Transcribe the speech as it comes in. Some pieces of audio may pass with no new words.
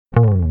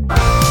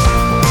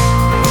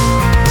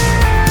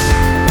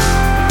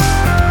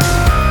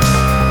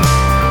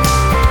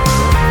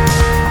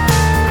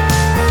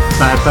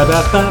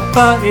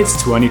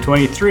It's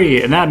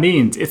 2023, and that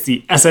means it's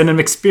the S&M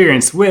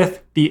Experience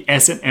with the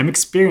S&M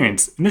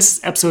Experience. And this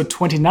is episode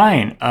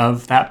 29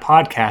 of that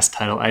podcast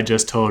title I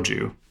just told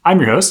you. I'm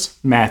your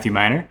host, Matthew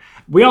Miner.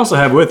 We also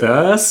have with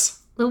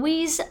us...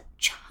 Louise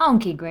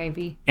Chunky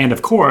Gravy. And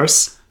of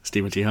course...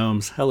 Stephen T.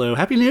 Holmes. Hello.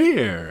 Happy New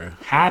Year.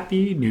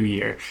 Happy New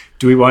Year.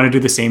 Do we want to do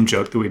the same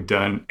joke that we've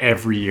done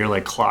every year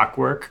like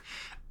clockwork?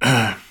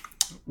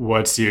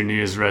 What's your New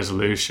Year's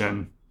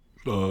resolution?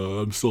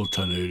 I'm still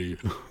 1080.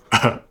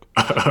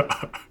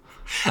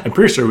 I'm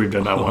pretty sure we've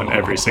done that one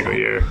every single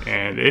year,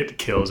 and it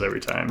kills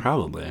every time.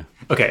 Probably.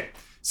 Okay,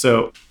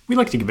 so we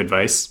like to give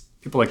advice.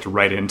 People like to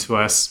write into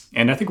us,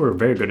 and I think we're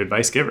very good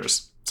advice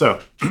givers. So,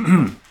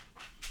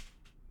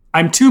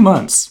 I'm 2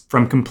 months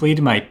from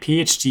completing my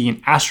PhD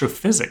in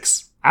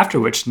astrophysics, after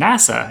which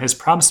NASA has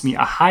promised me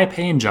a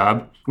high-paying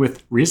job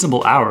with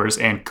reasonable hours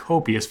and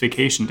copious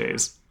vacation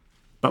days.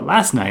 But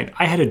last night,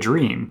 I had a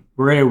dream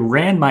where I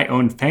ran my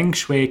own feng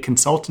shui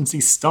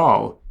consultancy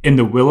stall in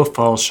the Willow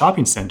Falls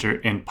shopping center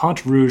in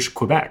Pont Rouge,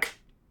 Quebec.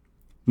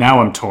 Now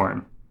I'm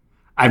torn.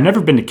 I've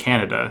never been to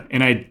Canada,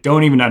 and I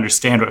don't even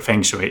understand what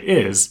feng shui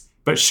is,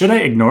 but should I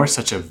ignore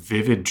such a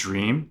vivid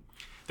dream?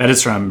 That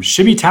is from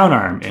Shibby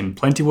Townarm in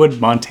Plentywood,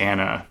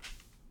 Montana.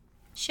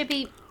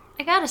 Shibby,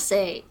 I gotta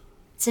say,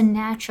 it's a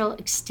natural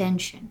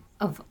extension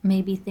of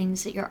maybe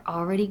things that you're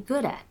already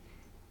good at.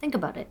 Think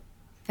about it.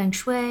 Feng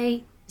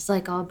shui is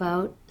like all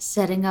about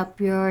setting up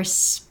your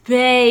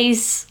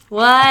space.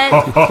 What?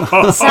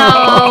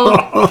 So,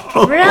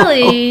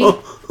 really?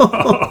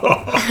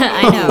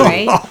 I know,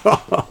 right?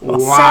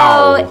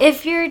 Wow. So,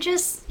 if you're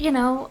just,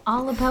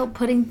 all about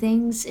putting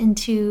things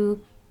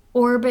into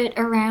orbit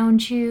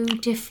around you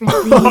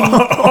differently,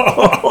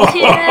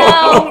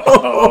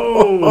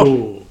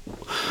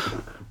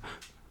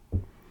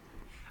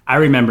 I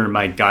remember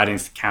my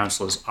guidance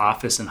counselor's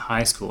office in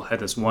high school had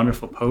this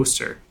wonderful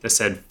poster that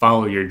said,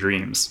 "Follow your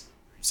dreams."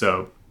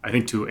 So I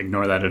think to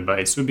ignore that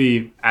advice would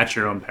be at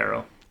your own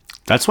peril.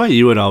 That's why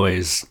you would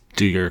always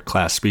do your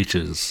class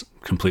speeches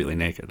completely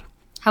naked.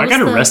 I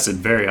got arrested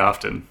very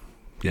often.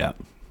 Yeah.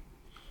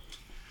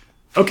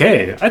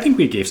 Okay, I think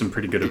we gave some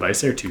pretty good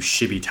advice there to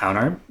Shibby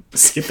Townarm.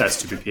 Skip that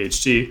stupid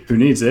PhD. Who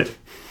needs it?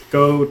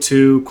 Go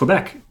to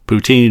Quebec.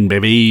 Poutine,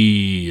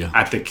 baby.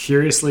 At the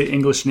curiously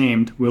English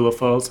named Willow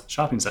Falls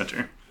Shopping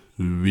Center.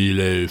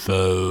 Willow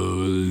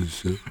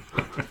Falls.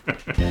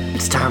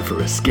 It's time for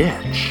a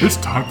sketch. It's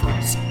time for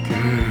a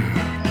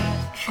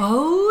sketch.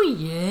 Oh,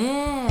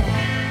 yeah.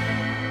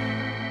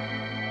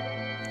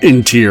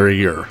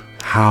 Interior.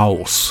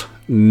 House.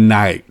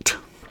 Night.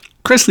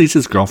 Chris leads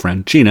his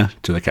girlfriend, Gina,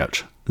 to the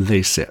couch.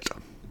 They sit.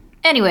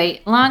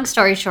 Anyway, long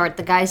story short,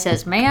 the guy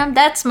says, "Ma'am,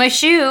 that's my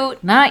shoe,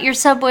 not your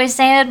Subway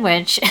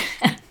sandwich."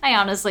 I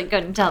honestly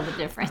couldn't tell the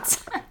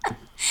difference.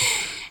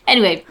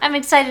 Anyway, I'm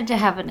excited to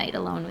have a night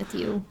alone with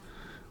you.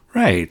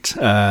 Right.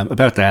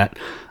 About that,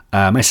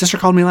 my sister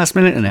called me last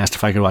minute and asked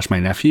if I could watch my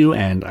nephew,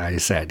 and I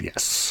said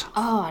yes.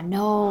 Oh,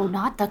 no,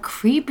 not the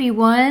creepy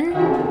one.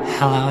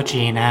 Hello,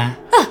 Gina.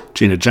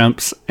 Gina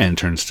jumps and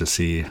turns to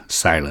see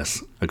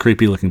Silas, a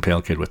creepy-looking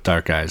pale kid with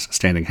dark eyes,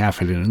 standing half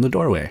hidden in the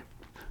doorway.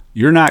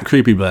 You're not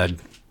creepy, bud.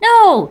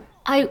 No,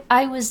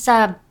 I was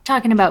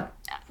talking about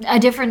a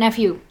different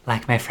nephew.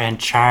 Like my friend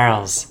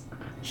Charles.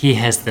 He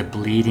has the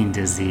bleeding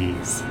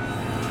disease.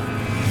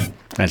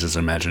 That's his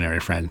imaginary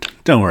friend.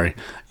 Don't worry.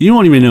 You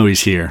won't even know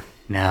he's here.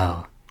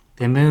 No.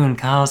 The moon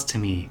calls to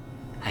me.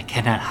 I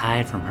cannot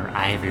hide from her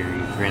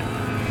ivory grip.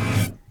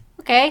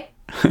 Okay.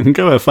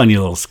 Go have fun, you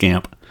little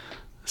scamp.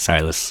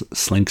 Silas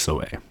slinks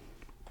away.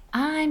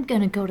 I'm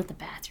gonna go to the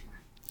bathroom.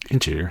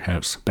 Interior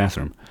house.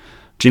 Bathroom.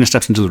 Gina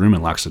steps into the room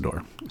and locks the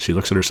door. She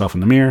looks at herself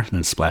in the mirror,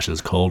 then splashes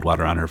cold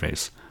water on her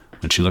face.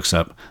 When she looks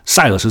up,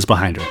 Silas is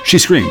behind her. She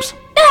screams.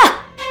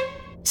 Ah!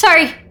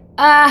 Sorry.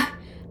 I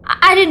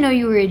didn't know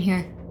you were in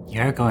here.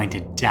 You're going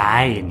to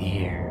die in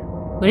here.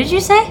 What did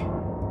you say?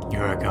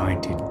 You're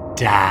going to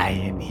die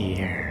in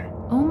here.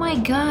 Oh my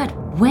god,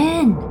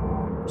 when?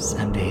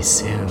 Someday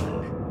soon.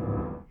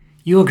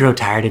 You will grow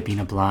tired of being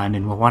a blonde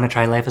and will want to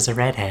try life as a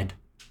redhead.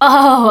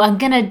 Oh, I'm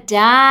gonna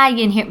die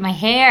in here. My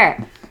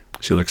hair.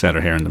 She looks at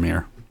her hair in the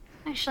mirror.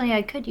 Actually,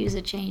 I could use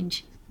a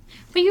change.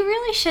 But you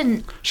really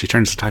shouldn't. She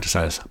turns to talk to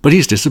Silas, but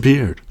he's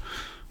disappeared.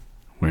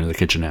 We're in the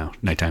kitchen now,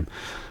 nighttime.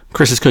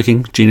 Chris is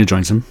cooking. Gina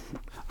joins him.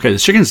 Okay, the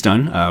chicken's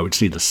done. We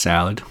just need the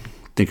salad.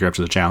 Think you're up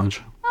to the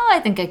challenge? Oh, I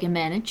think I can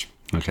manage.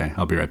 Okay,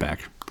 I'll be right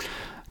back.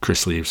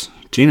 Chris leaves.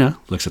 Gina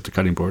looks at the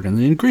cutting board and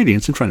the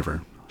ingredients in front of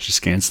her. She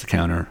scans the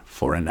counter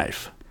for a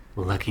knife.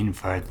 Looking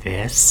for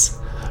this?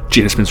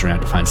 Gina spins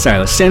around to find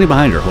Silas standing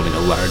behind her holding a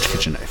large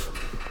kitchen knife.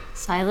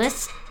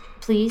 Silas,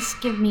 please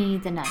give me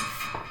the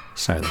knife.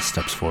 Silas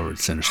steps forward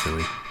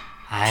sinisterly.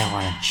 I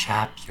want to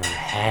chop your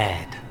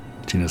head.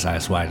 Gina's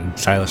eyes widen.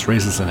 Silas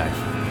raises the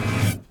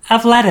knife.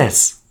 Of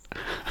lettuce.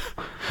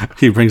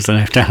 He brings the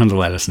knife down on the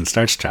lettuce and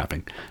starts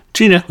chopping.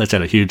 Gina lets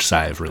out a huge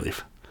sigh of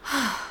relief.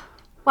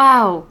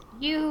 Wow,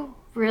 you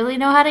really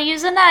know how to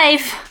use a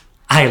knife.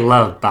 I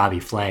love Bobby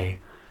Flay.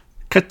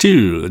 Cut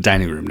to the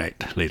dining room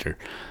night later.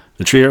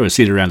 The trio is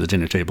seated around the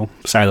dinner table.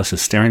 Silas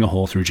is staring a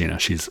hole through Gina.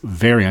 She's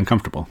very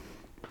uncomfortable.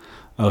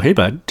 Oh, hey,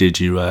 bud. Did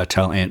you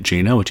tell Aunt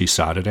Gina what you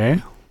saw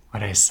today?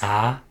 What I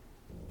saw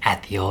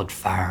at the old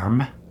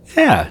farm?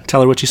 Yeah,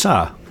 tell her what you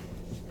saw.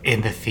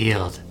 In the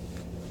field,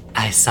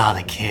 I saw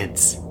the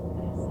kids.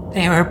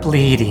 They were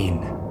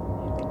bleeding.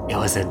 It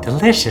was a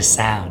delicious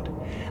sound,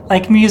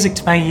 like music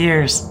to my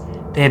ears.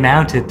 They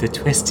mounted the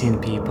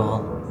twisting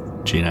people.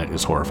 Gina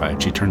is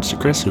horrified. She turns to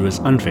Chris, who is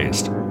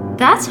unfazed.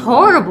 That's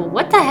horrible.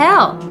 What the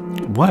hell?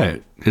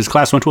 What? His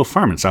class went to a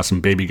farm and saw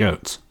some baby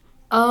goats.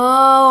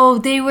 Oh,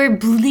 they were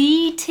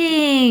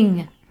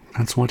bleating.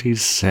 That's what he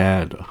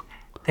said.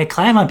 They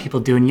climb on people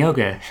doing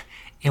yoga.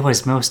 It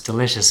was most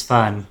delicious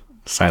fun.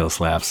 Silas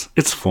laughs.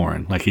 It's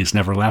foreign, like he's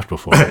never laughed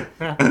before.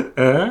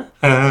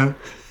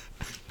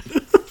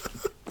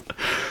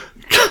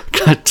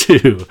 Cut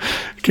to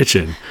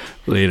kitchen.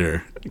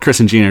 Later, Chris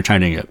and Gina are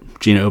tidying up.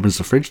 Gina opens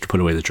the fridge to put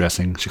away the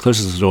dressing. She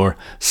closes the door.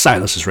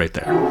 Silas is right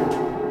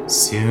there.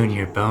 Soon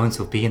your bones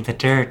will be in the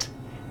dirt.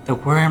 The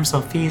worms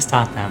will feast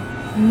on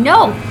them.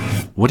 No.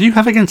 What do you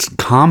have against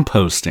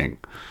composting?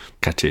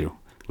 Cut to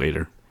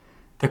later.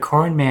 The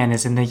corn man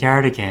is in the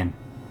yard again.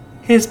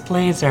 His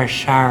blades are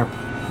sharp.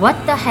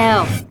 What the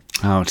hell?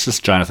 Oh, it's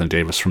just Jonathan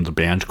Davis from the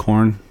band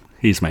Korn.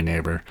 He's my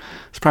neighbor.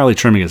 He's probably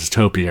trimming his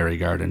topiary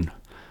garden.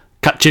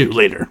 Cut to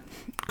later.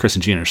 Chris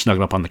and Gina are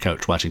snuggled up on the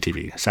couch watching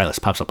TV. Silas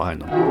pops up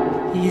behind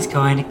them. He's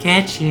going to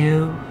get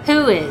you.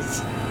 Who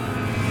is?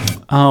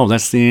 Oh,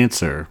 that's the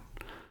answer.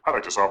 I'd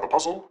like to solve the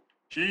puzzle.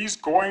 He's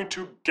going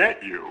to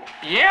get you.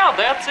 Yeah,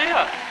 that's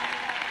it.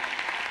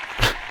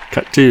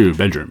 Cut to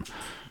bedroom.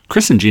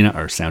 Chris and Gina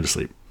are sound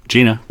asleep.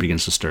 Gina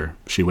begins to stir.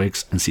 She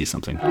wakes and sees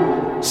something.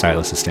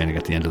 Silas is standing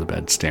at the end of the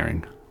bed,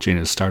 staring.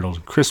 Gina is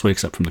startled. Chris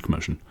wakes up from the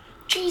commotion.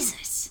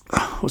 Jesus.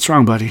 What's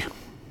wrong, buddy?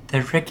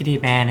 The rickety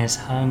man is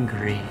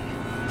hungry.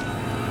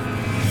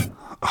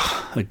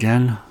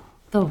 Again?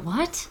 The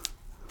what?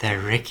 The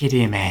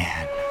rickety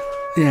man.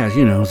 Yeah,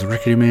 you know, the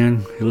rickety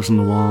man. He lives on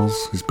the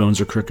walls. His bones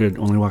are crooked,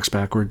 only walks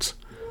backwards.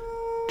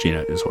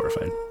 Gina is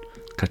horrified.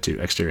 Cut to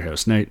exterior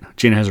house night.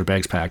 Gina has her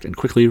bags packed and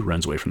quickly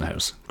runs away from the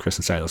house. Chris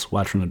and Silas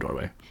watch from the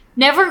doorway.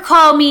 Never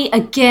call me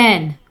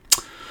again.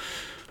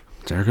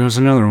 There goes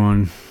another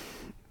one.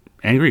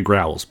 Angry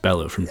growls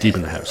bellow from deep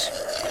in the house.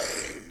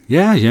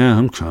 Yeah,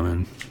 I'm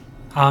coming.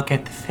 I'll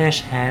get the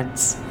fish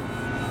heads.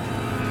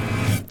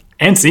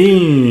 And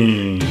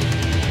scene!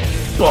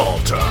 Ball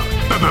talk.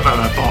 Ball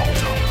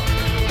talk.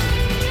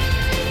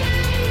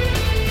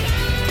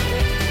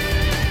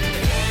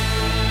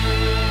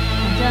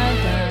 Da,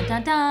 da, da,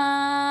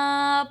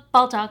 da.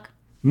 Ball talk.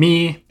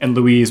 Me and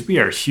Louise, we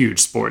are huge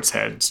sports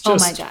heads. Oh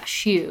my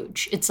gosh,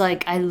 huge. It's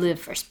like I live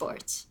for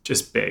sports.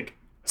 Just big.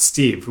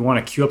 Steve, we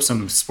want to queue up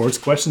some sports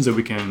questions that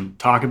we can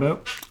talk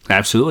about?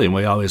 Absolutely, and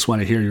we always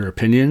want to hear your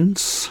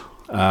opinions.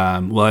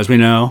 Well, as we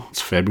know,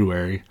 it's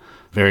February.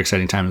 Very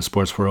exciting time in the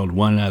sports world.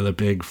 One of the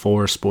big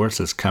four sports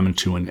is coming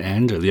to an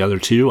end. The other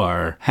two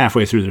are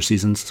halfway through their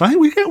seasons. So I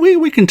think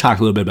we can talk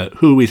a little bit about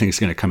who we think is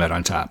going to come out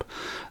on top.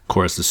 Of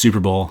course, the Super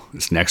Bowl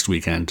is next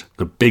weekend.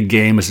 The big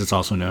game, as it's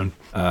also known.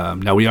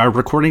 Now, we are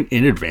recording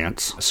in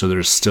advance, so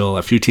there's still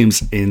a few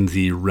teams in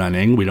the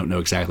running. We don't know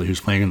exactly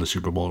who's playing in the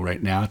Super Bowl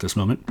right now at this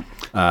moment.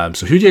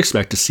 So who do you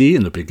expect to see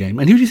in the big game?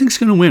 And who do you think is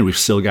going to win? We've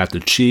still got the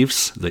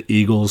Chiefs, the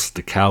Eagles,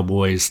 the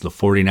Cowboys, the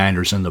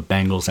 49ers, and the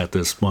Bengals at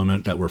this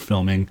moment that we're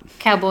filming.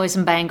 Cowboys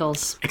and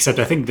Bengals. Except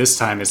I think this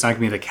time it's not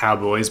going to be the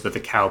Cowboys, but the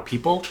Cow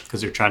People,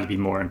 because they're trying to be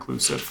more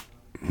inclusive.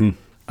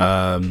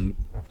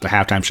 The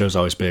halftime show is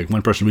always big.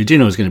 One person we do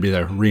know is going to be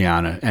there,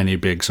 Rihanna. Any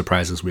big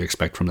surprises we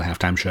expect from the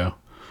halftime show?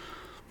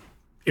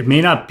 It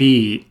may not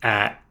be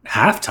at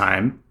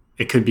halftime.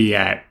 It could be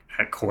at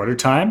quarter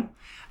time.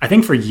 I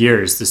think for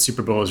years, the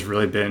Super Bowl has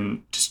really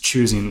been just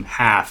choosing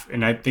half.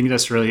 And I think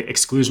that's really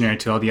exclusionary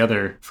to all the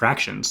other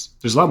fractions.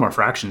 There's a lot more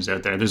fractions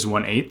out there. There's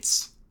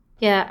 1/8.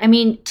 Yeah, I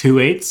mean,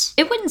 2/8.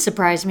 it wouldn't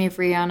surprise me if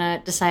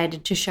Rihanna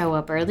decided to show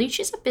up early.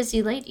 She's a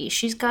busy lady.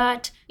 She's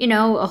got,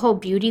 a whole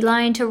beauty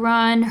line to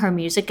run, her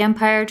music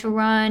empire to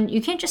run.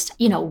 You can't just,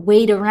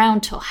 wait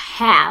around till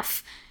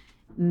half.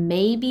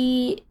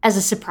 Maybe as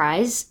a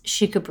surprise,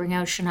 she could bring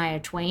out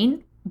Shania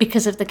Twain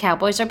because if the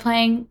Cowboys are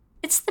playing,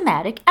 it's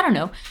thematic. I don't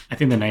know. I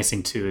think the nice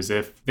thing, too, is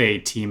if they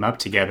team up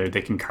together,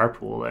 they can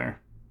carpool there.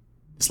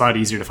 It's a lot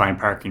easier to find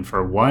parking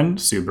for one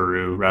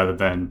Subaru rather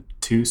than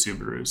two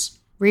Subarus.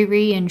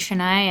 Riri and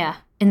Shania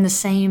in the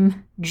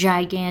same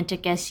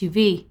gigantic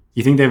SUV.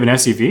 You think they have an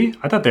SUV?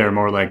 I thought they were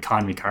more like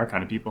economy car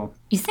kind of people.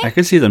 You think? I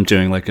could see them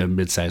doing like a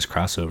mid-sized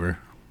crossover.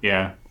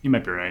 Yeah, you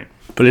might be right.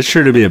 But it's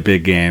sure to be a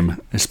big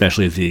game,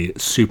 especially the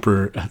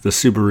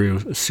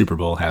Subaru Super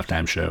Bowl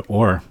halftime show,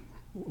 or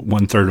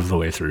 1/3 of the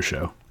way through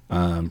show.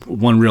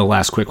 One real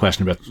last quick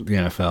question about the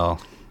NFL.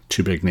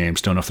 Two big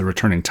names. Don't know if they're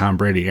returning. Tom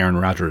Brady, Aaron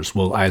Rodgers.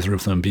 Will either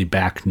of them be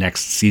back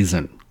next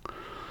season?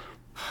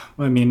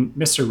 Well, I mean,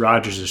 Mr.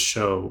 Rogers'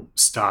 show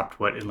stopped,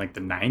 in like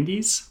the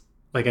 90s?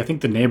 Like, I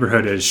think The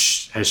Neighborhood has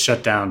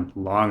shut down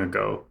long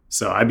ago.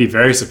 So I'd be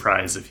very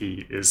surprised if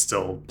he is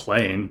still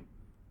playing.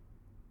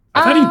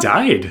 I thought he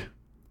died.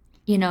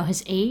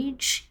 his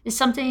age is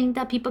something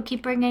that people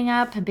keep bringing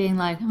up and being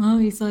like, oh,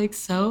 he's like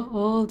so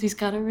old, he's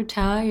got to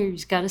retire,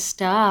 he's got to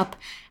stop.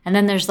 And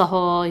then there's the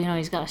whole,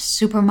 he's got a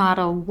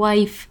supermodel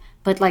wife,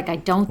 but like I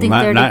don't think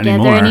they're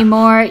together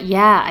anymore.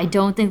 Yeah, I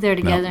don't think they're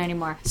together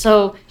anymore.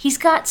 So he's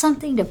got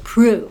something to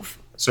prove.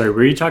 Sorry,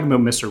 were you talking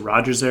about Mr.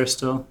 Rogers there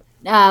still?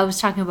 I was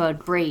talking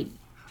about Brady.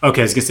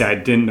 Okay, I was going to say, I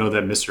didn't know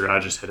that Mr.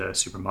 Rogers had a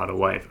supermodel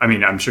wife. I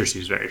mean, I'm sure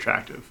she's very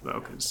attractive, though,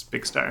 because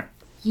big star.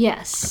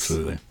 Yes.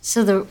 Absolutely.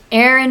 So the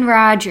Aaron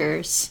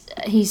Rodgers,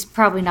 he's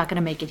probably not going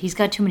to make it. He's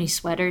got too many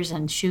sweaters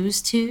and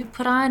shoes to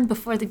put on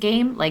before the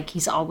game. Like,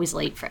 he's always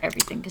late for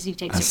everything because he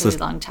takes a really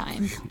long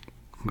time.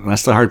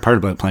 That's the hard part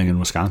about playing in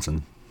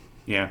Wisconsin.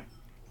 Yeah.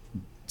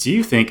 Do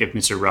you think if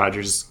Mr.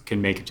 Rogers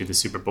can make it to the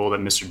Super Bowl that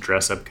Mr.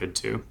 Dressup could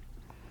too?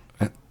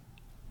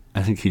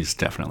 I think he's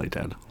definitely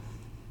dead.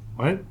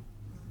 What?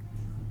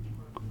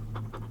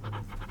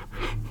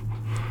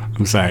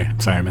 I'm sorry,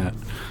 Matt.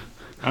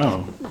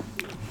 Oh.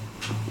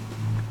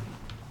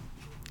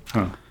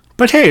 Huh.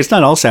 But hey, it's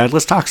not all sad.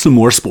 Let's talk some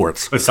more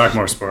sports. Let's talk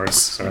more sports.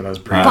 Sorry, that was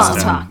pretty Ball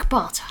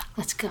talk.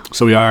 Let's go.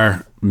 So we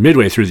are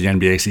midway through the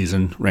NBA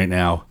season right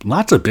now.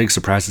 Lots of big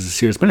surprises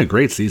this year. It's been a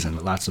great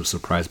season. Lots of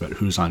surprise about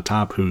who's on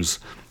top, who's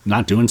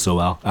not doing so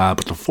well.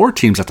 But the 4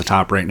 teams at the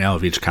top right now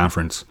of each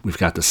conference, we've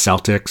got the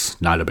Celtics,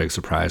 not a big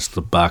surprise,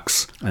 the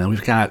Bucks, and then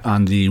we've got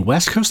on the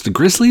West Coast the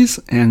Grizzlies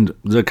and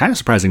the kind of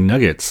surprising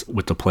Nuggets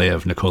with the play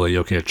of Nikola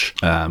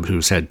Jokic,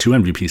 who's had 2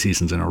 MVP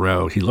seasons in a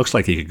row. He looks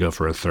like he could go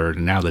for a third,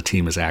 and now the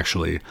team is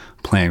actually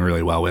playing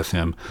really well with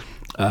him.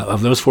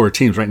 Of those 4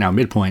 teams right now,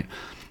 midpoint,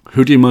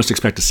 who do you most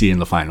expect to see in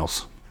the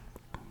finals?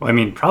 Well, I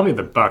mean, probably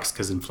the Bucks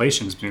because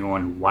inflation's been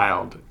going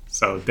wild.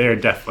 So they're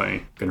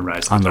definitely going to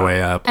rise on the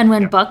way up. And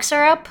when Bucks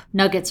are up,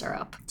 Nuggets are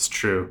up. It's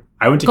true.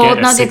 I went to Gold get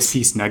a nuggets.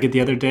 6-piece nugget the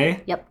other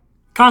day. Yep.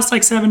 Cost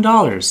like $7.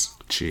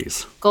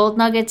 Jeez. Gold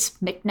nuggets,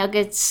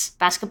 McNuggets,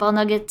 basketball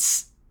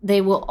nuggets,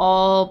 they will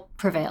all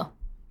prevail.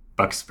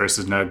 Bucks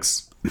versus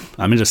Nugs.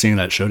 I'm into seeing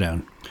that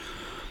showdown.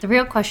 The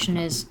real question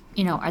is,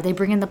 are they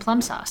bringing the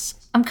plum sauce?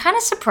 I'm kind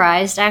of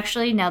surprised,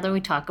 actually, now that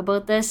we talk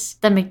about this,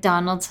 that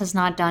McDonald's has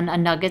not done a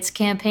Nuggets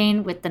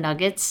campaign with the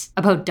Nuggets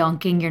about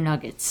dunking your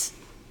nuggets.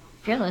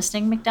 If you're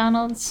listening,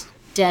 McDonald's,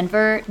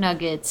 Denver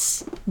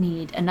Nuggets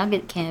need a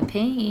nugget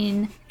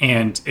campaign.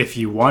 And if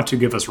you want to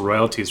give us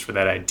royalties for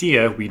that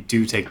idea, we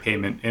do take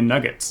payment in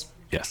nuggets.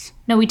 Yes.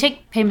 No, we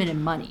take payment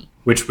in money.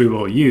 Which we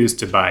will use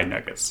to buy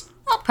nuggets.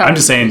 I'm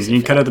just saying, you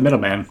can cut out the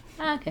middleman.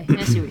 Okay,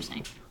 I see what you're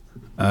saying.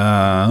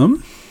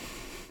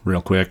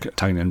 Real quick,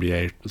 talking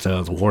NBA,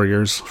 the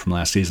Warriors from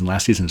last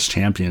season's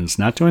champions,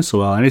 not doing so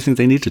well. Anything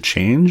they need to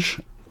change?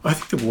 I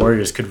think the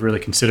Warriors could really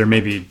consider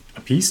maybe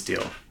a peace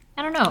deal.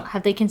 I don't know.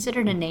 Have they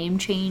considered a name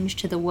change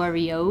to the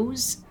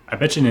Warriors? I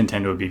bet you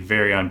Nintendo would be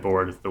very on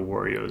board with the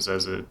Warriors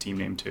as a team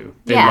name too.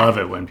 They love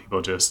it when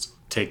people just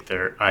take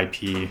their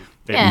IP.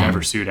 They've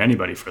never sued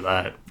anybody for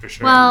that, for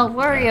sure. Well,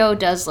 Wario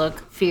does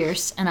look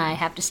fierce, and I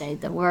have to say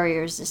the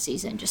Warriors this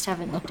season just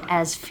haven't looked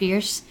as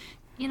fierce.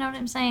 You know what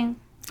I'm saying?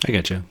 I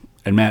get you.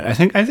 And Matt, I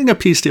think a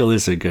peace deal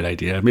is a good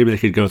idea. Maybe they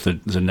could go with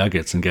the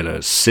Nuggets and get a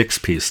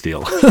 6-piece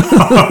deal.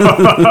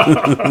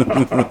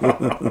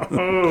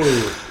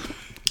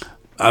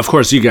 Of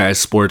course, you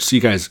guys,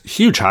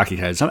 huge hockey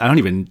heads. I don't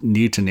even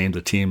need to name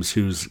the teams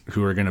who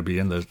are going to be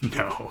in the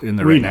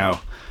right now.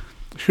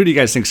 Who do you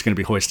guys think is going to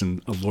be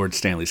hoisting a Lord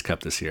Stanley's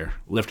Cup this year,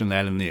 lifting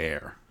that in the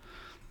air?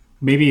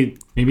 Maybe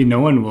no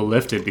one will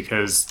lift it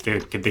because they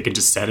could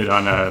just set it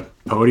on a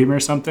podium or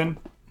something.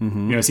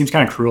 Mm-hmm. It seems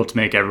kind of cruel to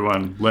make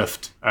everyone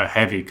lift a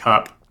heavy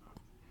cup.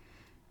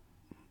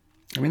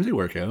 I mean, they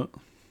work out.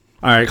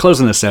 All right,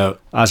 closing this out.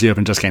 Aussie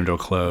Open just came to a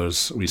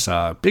close. We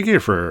saw a big year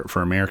for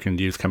American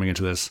youth coming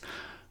into this.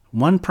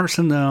 One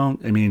person, though,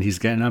 I mean, he's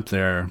getting up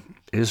there,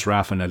 is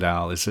Rafa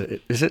Nadal.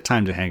 Is it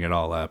time to hang it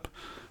all up?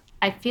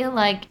 I feel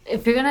like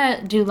if you're going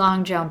to do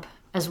long jump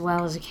as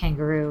well as a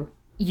kangaroo,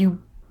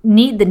 you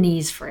need the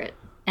knees for it.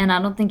 And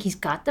I don't think he's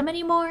got them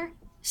anymore.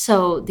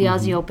 So the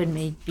Aussie Open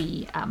may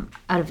be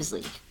out of his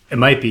league. It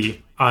might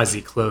be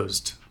Aussie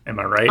closed. Am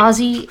I right?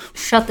 Aussie,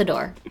 shut the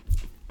door.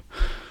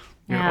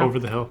 You're over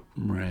the hill.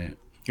 Right.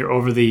 You're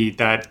over the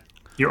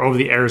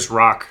Ayers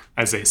Rock,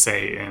 as they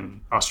say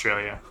in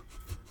Australia.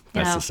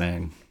 That's the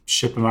saying.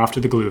 Ship him off to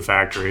the glue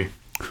factory.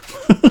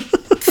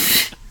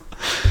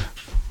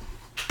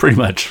 Pretty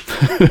much.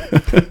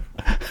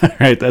 All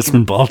right, that's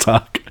been Ball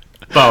Talk.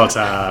 Ball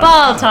Talk.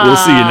 Ball Talk. We'll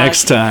see you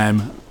next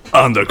time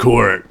on the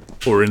court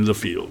or in the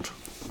field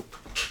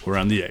or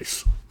on the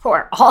ice.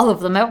 Or all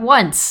of them at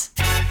once.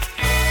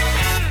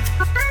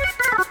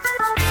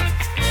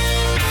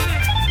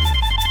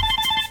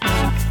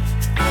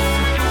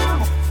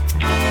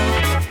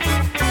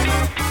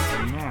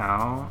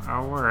 Now,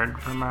 a word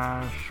from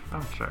our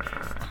sponsor.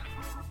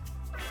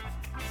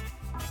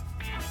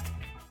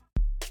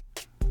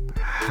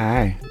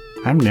 Hi,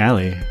 I'm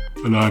Nellie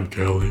And I'm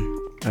Kelly.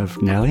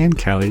 of Nellie and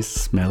Kelly's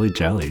Smelly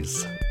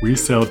Jellies. We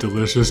sell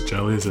delicious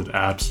jellies that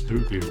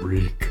absolutely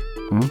reek.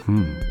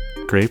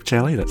 Grape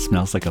jelly that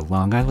smells like a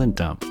Long Island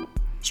dump.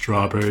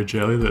 Strawberry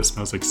jelly that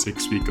smells like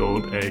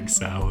 6-week-old egg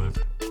salad.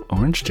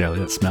 Orange jelly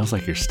that smells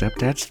like your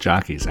stepdad's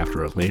jockeys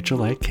after a late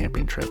July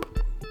camping trip.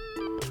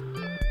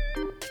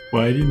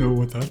 Why do you know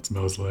what that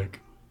smells like?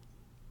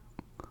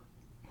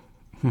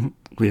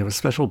 We have a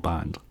special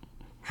bond.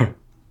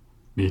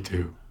 Me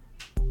too.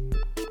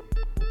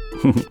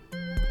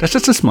 That's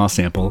just a small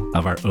sample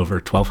of our over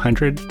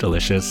 1,200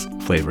 delicious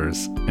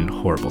flavors and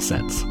horrible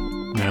scents.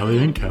 Nelly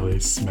and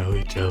Kelly's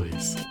Smelly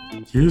Jellies.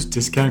 Use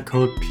discount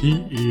code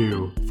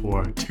PEU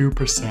for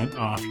 2%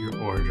 off your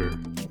order.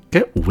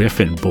 Get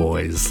whiffin',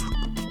 boys.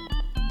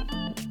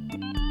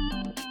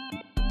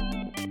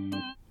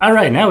 All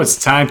right, now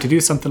it's time to do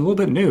something a little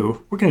bit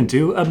new. We're going to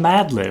do a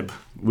Mad Lib.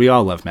 We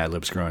all love Mad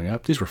Libs growing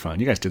up. These were fun.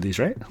 You guys did these,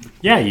 right?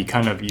 Yeah,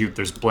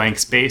 there's blank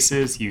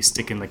spaces. You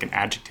stick in like an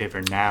adjective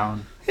or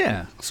noun.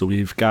 Yeah. So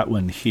we've got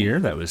one here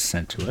that was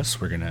sent to us.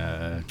 We're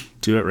gonna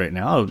do it right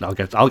now.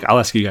 I'll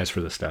ask you guys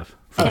for this stuff.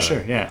 Oh,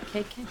 sure, yeah.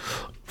 Okay.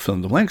 Fill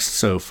in the blanks.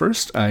 So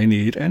first, I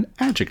need an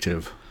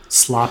adjective.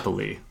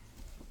 Sloppily.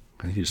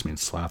 I think you just mean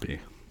sloppy.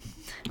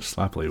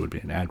 Sloppily would be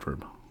an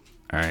adverb.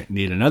 All right.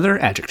 Need another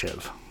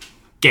adjective.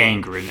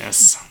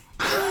 Gangrenous.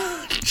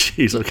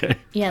 Jeez. Okay.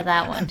 Yeah,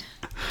 that one.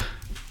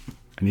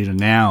 I need a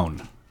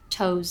noun.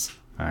 Toes.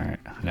 All right.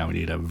 Now we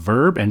need a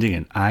verb ending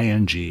in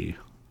ing.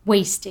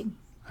 Wasting.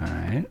 All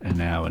right. And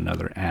now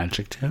another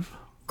adjective.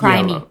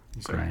 Grimy. Yellow.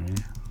 Grimy.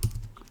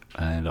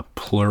 And a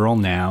plural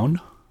noun.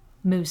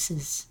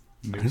 Mooses.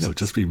 I think that would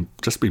just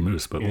be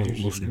moose, but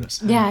we'll see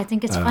this. Yeah, I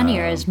think it's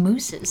funnier as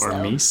mooses, Or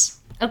though. meese.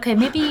 Okay,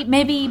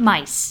 maybe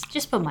mice.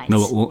 Just put mice.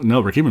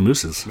 No, we're keeping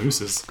mooses.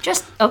 Mooses.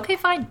 Just, okay,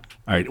 fine.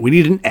 All right. We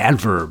need an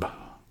adverb.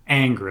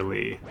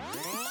 Angrily. All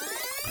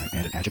right,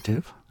 and an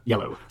adjective.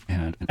 Yellow.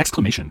 And an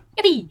exclamation.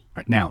 Yippee. All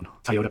right. Noun.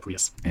 Toyota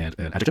Prius. And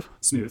an adjective.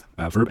 Smooth.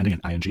 Verb ending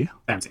in ing.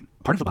 Bouncing.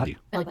 Part of the body.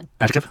 Belly button.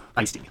 Adjective.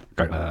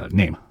 Feisty.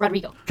 Name.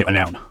 Rodrigo. Okay, a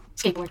noun.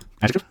 Skateboard.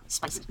 Adjective.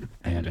 Spicy.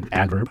 And an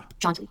adverb.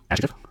 Jaunty.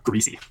 Adjective.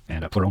 Greasy.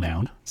 And a plural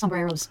noun.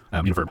 Sombreros.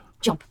 We need a verb.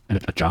 Jump.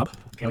 And a job.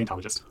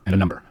 Paleontologist. And a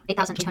number. And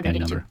a 8,882.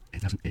 number.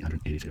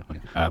 8,882. Okay.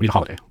 We need a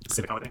holiday.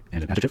 Civic holiday.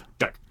 And an adjective.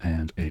 Dark.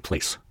 And a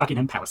place.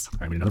 Buckingham Palace. All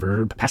right, we need another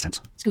verb. Past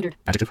tense. Scootered.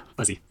 Adjective.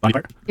 Fuzzy. Body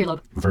part.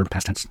 Earlobe. Verb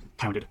past tense.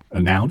 Pounded. A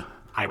noun.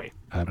 Highway.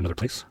 Another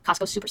place.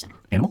 Costco Supercenter.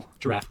 Animal.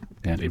 Giraffe.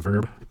 And a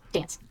verb.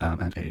 Dance.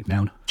 And a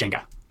noun.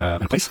 Jenga.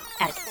 And a place.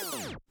 Attic.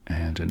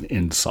 And an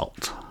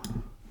insult.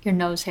 Your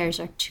nose hairs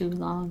are too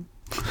long.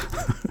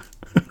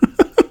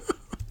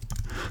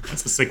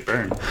 That's a sick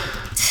burn.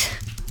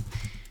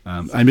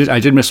 I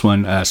did miss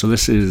one. So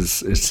this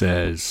is, it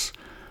says,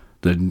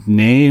 the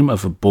name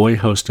of a boy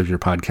host of your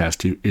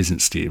podcast who isn't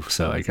Steve.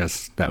 So I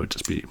guess that would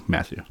just be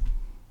Matthew.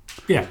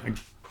 Yeah.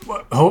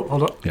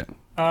 Hold on. Yeah.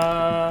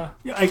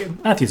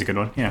 Matthew's a good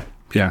one. Yeah.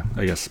 Yeah,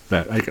 I guess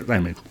that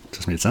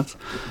just made sense.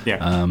 Yeah.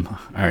 All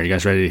right, you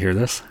guys ready to hear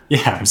this?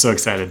 Yeah, I'm so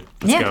excited.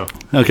 Let's Yeah.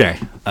 go. Okay.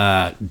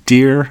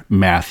 Dear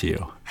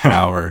Matthew,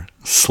 our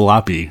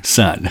sloppy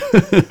son,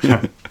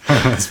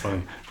 That's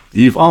funny.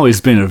 you've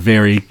always been a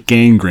very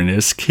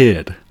gangrenous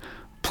kid,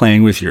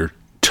 playing with your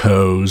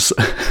toes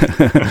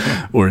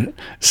or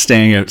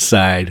staying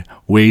outside,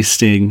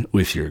 wasting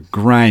with your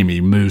grimy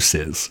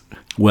mooses.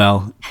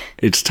 Well,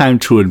 it's time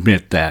to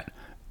admit that,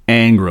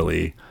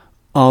 angrily,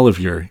 all of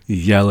your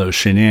yellow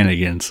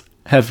shenanigans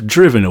have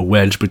driven a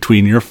wedge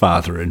between your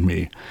father and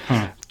me.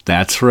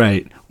 That's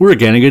right. We're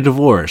getting a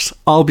divorce,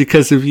 all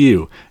because of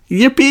you.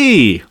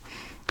 Yippee!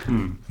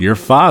 Your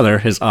father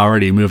has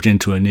already moved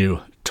into a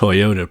new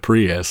Toyota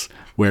Prius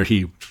where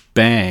he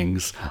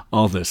bangs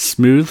all the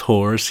smooth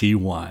whores he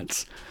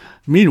wants.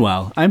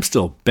 Meanwhile, I'm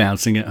still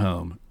bouncing at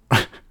home,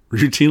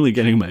 routinely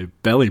getting my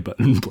belly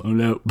button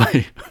blown out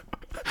by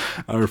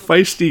our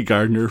feisty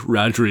gardener,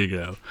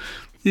 Rodrigo.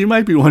 You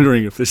might be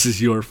wondering if this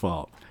is your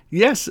fault.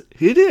 Yes,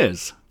 it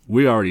is.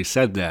 We already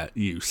said that,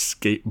 you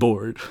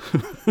skateboard.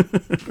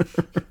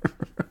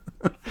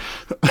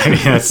 I mean,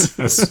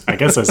 I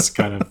guess that's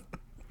kind of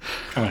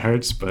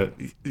hurts, but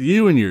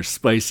You and your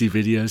spicy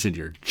videos and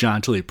your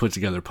jauntily put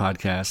together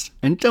podcast,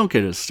 and don't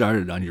get us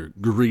started on your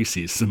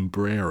greasy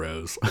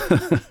sombreros.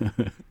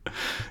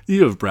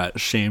 You have brought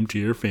shame to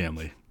your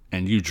family,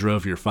 and you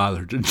drove your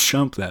father to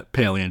jump that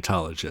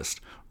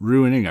paleontologist,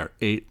 ruining our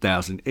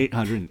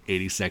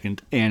 8,882nd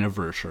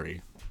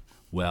anniversary.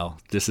 Well,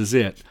 this is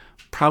it.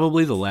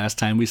 Probably the last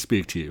time we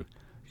speak to you.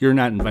 You're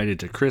not invited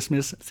to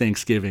Christmas,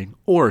 Thanksgiving,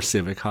 or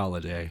civic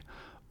holiday,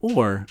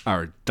 or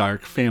our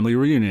dark family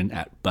reunion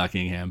at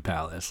Buckingham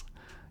Palace.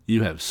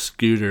 You have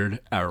scootered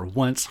our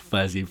once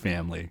fuzzy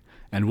family,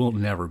 and will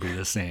never be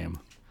the same.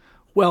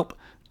 Welp,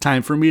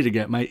 time for me to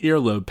get my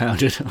earlobe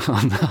pounded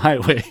on the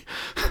highway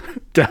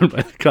down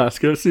by the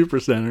Costco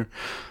Supercenter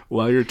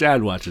while your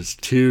dad watches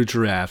two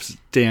giraffes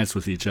dance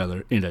with each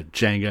other in a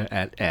Jenga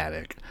at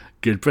Attic.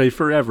 Goodbye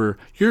forever.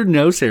 Your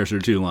nose hairs are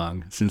too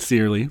long.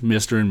 Sincerely,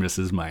 Mr. and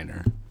Mrs.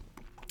 Minor.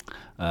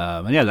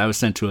 And yeah, that was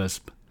sent to us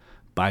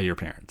by your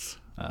parents.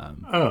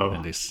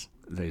 And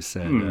they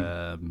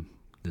said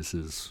this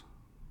is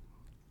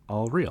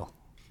all real.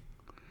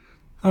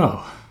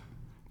 oh,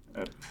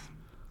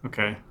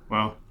 okay.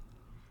 Well,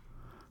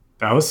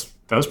 that was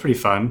pretty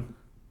fun.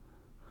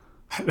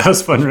 That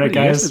was fun, right, You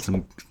guys guys?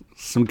 had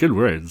some good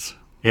words.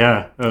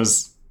 Yeah, that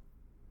was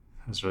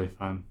really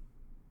fun.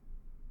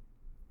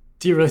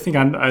 Do you really think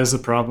I was a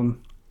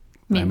problem?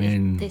 I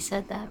mean, they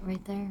said that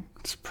right there.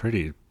 it's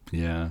pretty,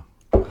 yeah.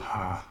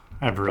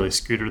 I've really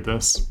scootered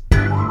this.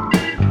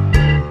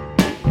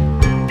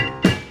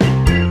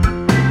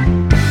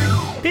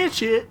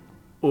 Bitch it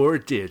or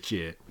ditch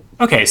it.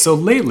 Okay, so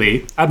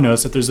lately, I've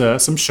noticed that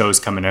there's some shows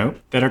coming out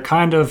that are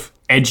kind of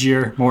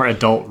edgier, more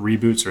adult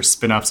reboots or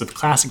spin-offs of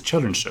classic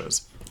children's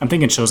shows. I'm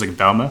thinking shows like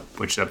Velma,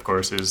 which of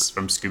course is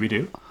from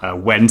Scooby-Doo.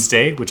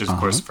 Wednesday, which is of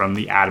course from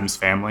the Addams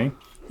Family.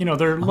 You know,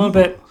 they're a little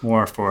bit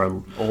more for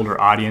an older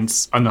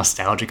audience, a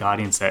nostalgic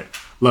audience that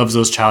loves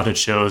those childhood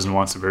shows and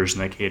wants a version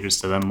that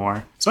caters to them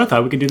more. So I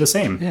thought we could do the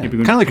same. Yeah, Maybe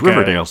we kind of like pick a-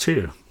 Riverdale,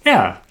 too.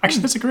 Yeah,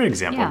 actually, that's a great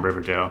example of Yeah.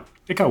 Riverdale.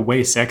 It got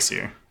way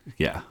sexier.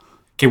 Yeah.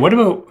 Okay, what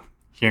about,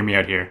 hear me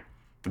out here,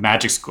 the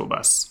Magic School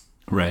Bus?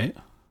 Right?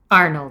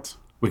 Arnold.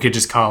 We could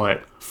just call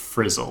it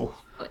Frizzle.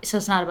 So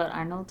it's not about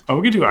Arnold? Oh,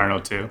 we could do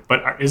Arnold too.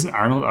 But isn't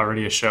Arnold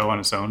already a show on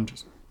its own?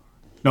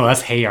 No,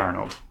 that's Hey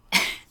Arnold.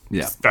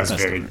 Yeah. That's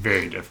very, different.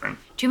 very different.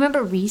 Do you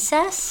remember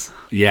Recess?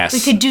 Yes. We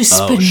could do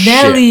Oh,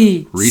 Spinelli.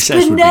 shit.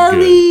 Recess would be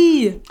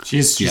Spinelli.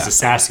 She's Yeah. the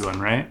sassy one,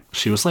 right?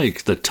 She was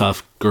like the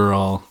tough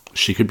girl.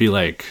 She could be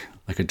like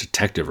a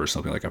detective or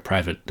something, like a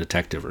private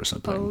detective or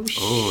something. Oh,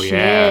 Oh, shit.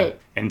 yeah.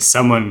 And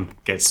someone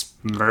gets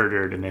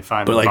murdered and they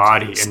find But the like,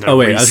 body in the I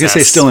was gonna say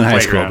recess still in high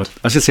school. playground. But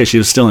I was gonna say she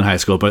was still in high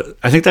school, but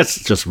I think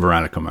that's just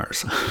Veronica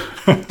Mars.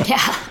 I Yeah.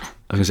 was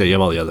gonna say you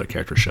have all the other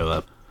characters show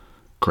up: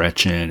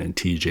 Gretchen and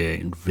TJ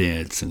and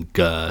Vince and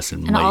Gus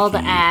and And Mikey, all the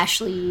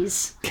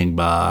Ashleys. King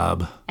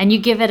Bob. And you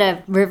give it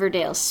a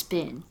Riverdale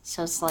spin.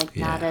 So it's like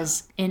not Yeah.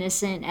 as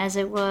innocent as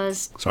it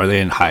was. So are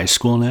they in high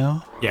school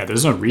now? Yeah,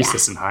 there's no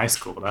recess in high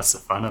school. That's the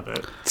fun of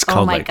it. It's Oh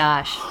called my like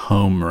gosh.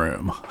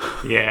 homeroom.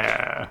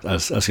 Yeah. I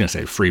was gonna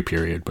say free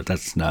period, but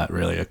that's not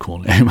really a cool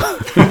name.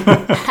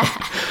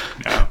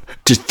 No.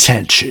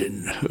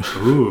 Detention.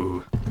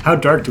 Ooh. How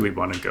dark do we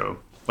want to go?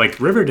 Like,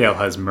 Riverdale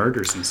has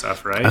murders and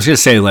stuff, right? I was gonna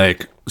say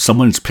like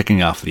someone's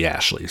picking off the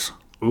Ashleys.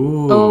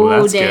 Ooh, Oh,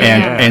 that's damn. good.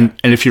 And, Yeah.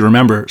 and if you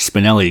remember,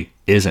 Spinelli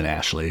is an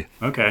Ashley,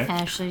 Okay.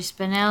 Ashley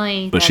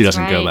Spinelli. but she that's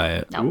doesn't go right. by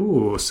it. No.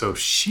 Ooh, so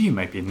she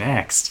might be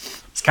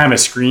next. It's kind of a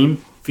Scream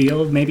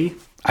feel, maybe?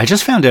 I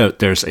just found out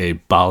there's a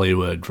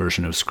Bollywood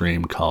version of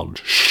Scream called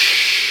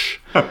Shh.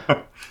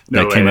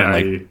 No That came way, out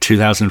in like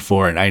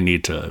 2004, and I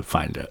need to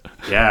find it.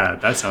 Yeah,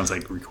 that sounds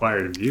like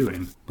required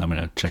viewing. I'm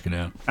gonna check it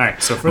out. All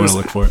right, so for I'm this,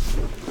 gonna look for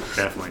it.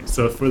 definitely.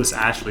 So for this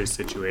Ashley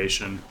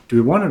situation, do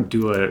we want to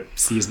do a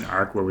season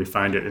arc where we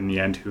find it in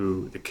the end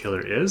who the killer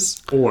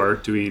is, or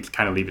do we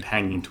kind of leave it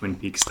hanging Twin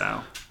Peaks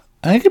style?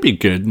 I think it'd be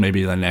good.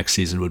 Maybe the next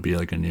season would be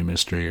like a new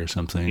mystery or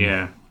something.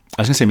 Yeah.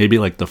 I was gonna say maybe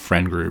like the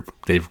friend group,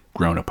 they've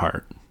grown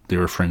apart. They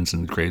were friends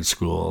in grade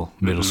school,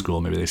 middle school.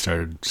 Maybe they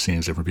started seeing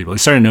as different people. They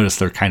started to notice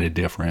they're kind of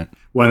different.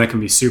 One that can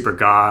be super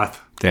goth.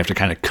 They have to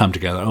kind of come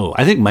together. Oh,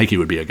 I think Mikey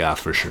would be a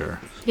goth for sure.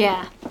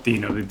 Yeah.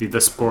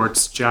 The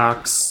sports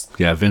jocks.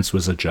 Yeah, Vince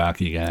was a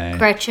jockey guy.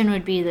 Gretchen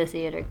would be the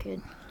theater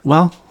kid.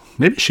 Well,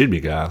 maybe she'd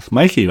be goth.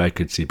 Mikey, I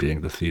could see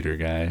being the theater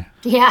guy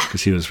Yeah.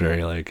 because he was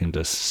very like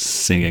into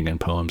singing and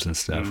poems and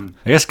stuff.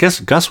 I guess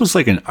Gus was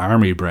like an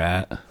army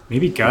brat.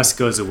 Maybe Gus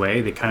goes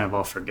away. They kind of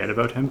all forget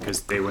about him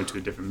because they went to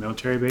a different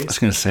military base. I was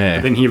gonna say.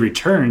 But then he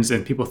returns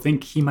and people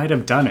think he might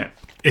have done it.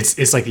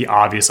 It's like the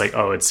obvious, like,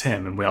 oh, it's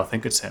him, and we all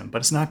think it's him. But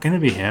it's not going to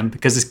be him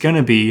because it's going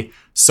to be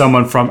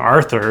someone from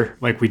Arthur,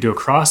 like we do a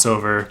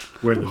crossover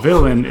where the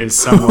villain is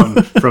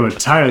someone from an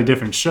entirely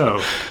different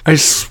show. I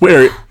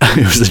swear it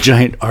was a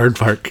giant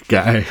aardvark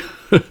guy.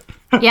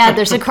 Yeah,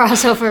 there's a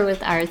crossover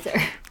with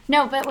Arthur.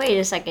 No, but wait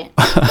a second.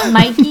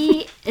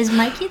 Mikey, is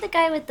Mikey the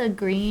guy with the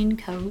green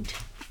coat?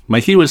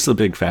 Mikey was the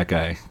big fat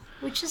guy.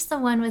 Which is the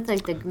one with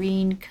like the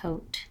green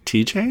coat?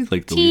 TJ,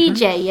 like the leader?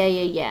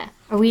 TJ, yeah.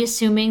 Are we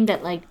assuming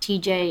that like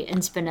TJ and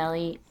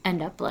Spinelli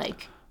end up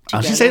like I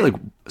was gonna say like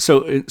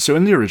so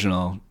in the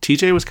original,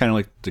 TJ was kind of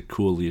like the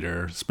cool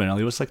leader.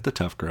 Spinelli was like the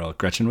tough girl.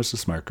 Gretchen was the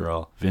smart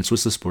girl. Vince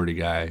was the sporty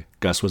guy.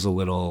 Gus was a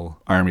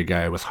little army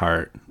guy with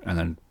heart, and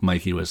then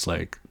Mikey was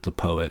like the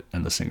poet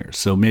and the singer.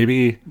 So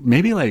maybe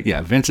like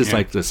Vince is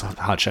like this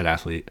hotshot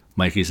athlete.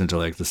 Mikey's into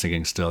like the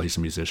singing still. He's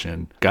a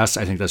musician. Gus,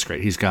 I think that's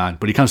great. He's gone,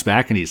 but he comes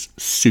back and he's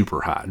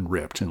super hot and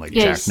ripped and like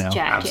jacked now.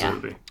 Jack, yeah.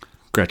 Absolutely.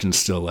 Gretchen's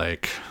still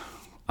like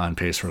on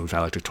pace for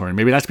valedictorian.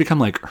 Maybe that's become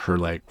like her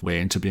like way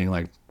into being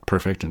like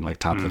perfect and like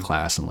top of the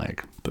class and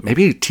like, but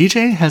maybe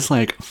TJ has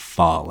like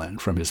fallen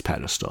from his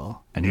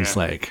pedestal and he's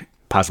like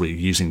possibly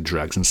using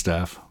drugs and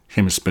stuff.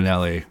 Him and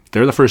Spinelli,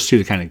 they're the first two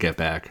to kind of get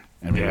back,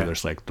 and maybe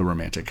there's like the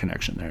romantic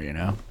connection there, you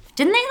know?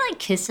 Didn't they like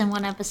kiss in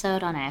one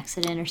episode on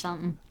accident or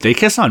something? They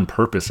kiss on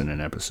purpose in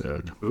an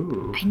episode.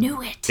 Ooh. I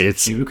knew it.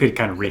 It's Maybe we could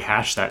kind of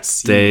rehash that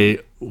scene.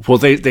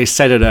 they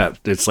set it up.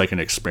 It's like an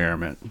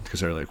experiment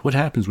because they're like, what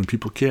happens when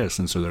people kiss?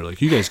 And so they're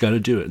like, you guys got to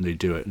do it, and they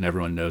do it, and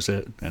everyone knows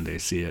it, and they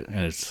see it,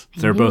 and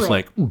they're knew both it.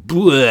 like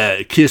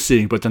bleh,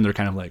 kissing, but then they're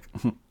kind of like,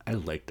 I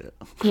liked it.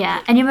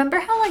 Yeah, and you remember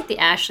how like the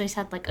Ashleys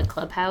had like a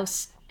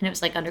clubhouse and it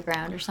was like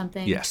underground or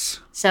something. Yes.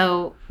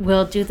 So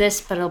we'll do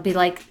this, but it'll be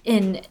like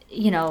in,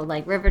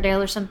 like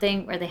Riverdale or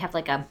something where they have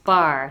like a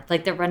bar.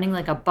 Like they're running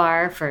like a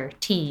bar for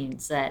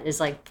teens that is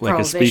like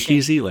prohibition. Like a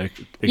speakeasy? Like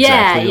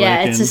exactly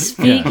yeah, it's a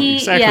speakeasy. Yeah,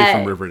 exactly yeah.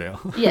 from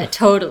Riverdale. Yeah,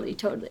 totally.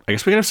 I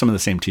guess we could have some of the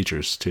same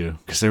teachers too.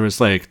 Because there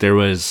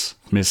was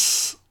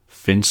Miss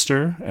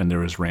Finster and there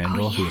was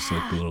Randall, who was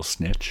like the little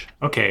snitch.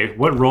 Okay,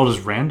 what role does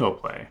Randall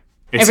play?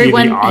 Is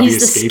Everyone, he the obvious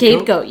he's the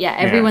scapegoat. Yeah,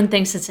 everyone Yeah.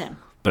 thinks it's him.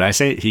 But I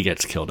say he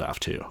gets killed off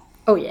too.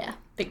 Oh, yeah.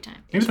 Big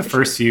time. Maybe the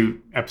first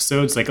few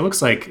episodes, like it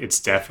looks like it's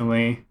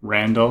definitely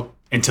Randall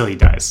until he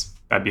dies.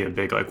 That'd be a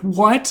big like,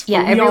 what?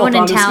 Yeah, But we all everyone in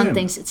thought it was town him.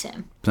 thinks it's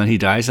him. Then he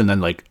dies, and then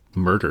like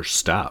murders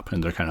stop,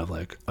 and they're kind of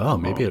like, "Oh,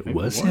 maybe it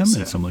was him,"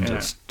 and someone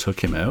just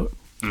took him out.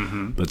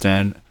 Mm-hmm. But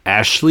then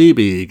Ashley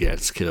B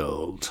gets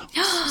killed.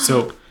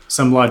 So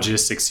some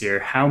logistics here.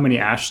 How many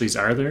Ashleys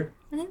are there?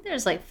 I think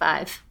there's like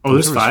 5. Oh,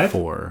 there's There was 5?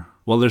 4.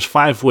 Well, there's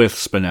 5 with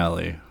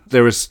Spinelli.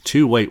 There was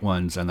 2 white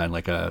ones, and then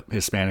like a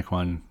Hispanic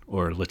one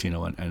or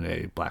Latino one, and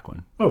a black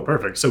one. Oh,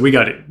 perfect. So we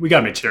got it. We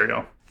got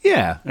material.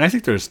 Yeah, and I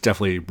think there's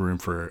definitely room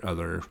for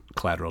other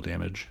collateral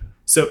damage.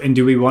 So, and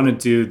do we want to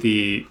do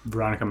the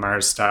Veronica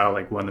Mars style,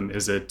 like one of them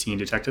is a teen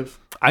detective?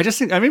 I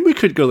mean, we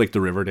could go like the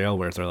Riverdale,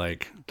 where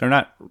they're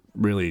not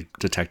really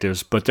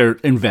detectives, but they're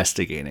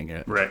investigating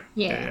it. Right.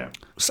 Yeah.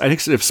 I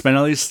think if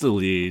Spinelli's the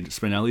lead,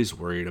 Spinelli's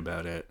worried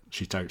about it.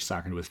 She starts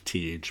talking with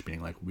TH,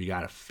 being like, we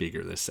got to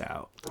figure this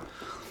out.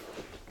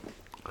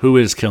 Who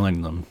is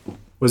killing them?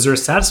 Was there a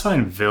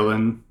satisfying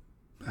villain?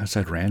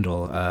 Outside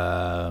Randall,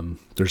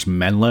 there's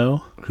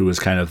Menlo, who was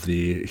kind of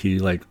he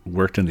like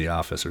worked in the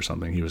office or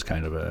something. He was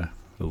kind of a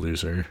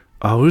loser.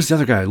 Oh, who's the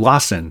other guy?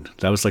 Lawson.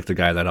 That was like the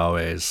guy that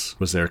always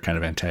was their kind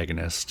of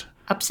antagonist.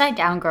 Upside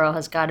Down Girl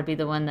has got to be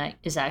the one that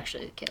is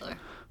actually the killer.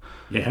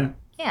 Yeah.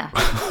 Yeah.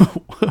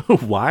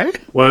 Why?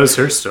 What was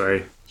her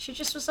story? She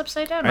just was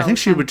upside down. I think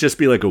she would just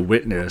be like a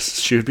witness.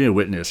 She would be a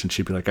witness, and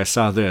she'd be like, I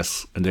saw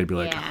this. And they'd be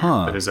like, Yeah.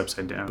 huh. It is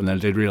upside down. And then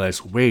they'd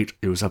realize, wait,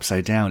 it was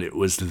upside down. It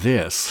was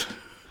this.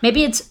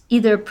 Maybe it's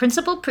either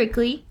Principal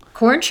Prickly,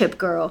 Corn Chip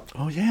Girl.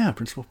 Oh, yeah,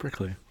 Principal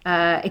Prickly.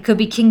 It could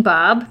be King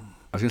Bob.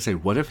 I was going to say,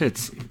 what if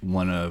it's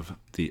one of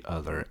the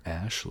other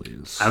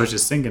Ashleys? I was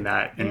just thinking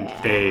that,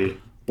 and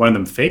one of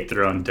them faked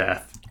their own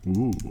death.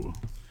 Ooh.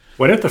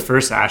 What if the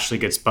first Ashley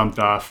gets bumped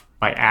off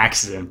by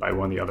accident by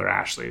one of the other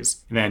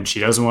Ashleys? And then she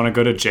doesn't want to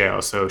go to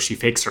jail, so she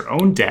fakes her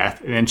own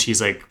death. And then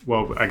she's like,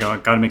 well, I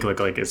got to make it look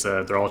like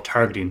they're all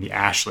targeting the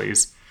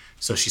Ashleys.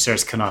 So she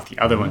starts cutting off the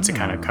other ones to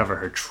kind of cover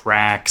her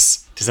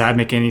tracks. Does that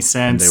make any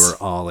sense? They were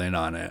all in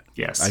on it.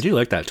 Yes. I do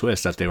like that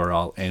twist that they were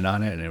all in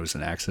on it and it was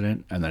an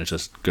accident and then it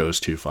just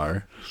goes too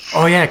far.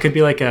 Oh, yeah. It could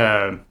be like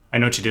I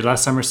Know What You Did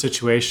Last Summer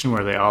situation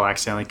where they all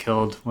accidentally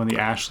killed one of the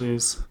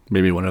Ashleys.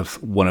 Maybe one of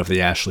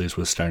the Ashleys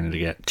was starting to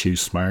get too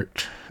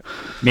smart.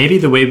 Maybe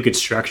the way we could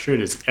structure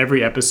it is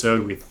every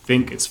episode we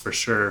think it's for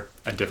sure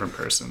a different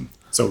person.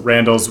 So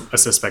Randall's a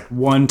suspect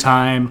one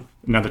time,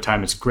 another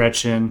time it's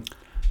Gretchen.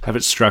 Have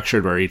it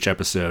structured where each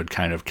episode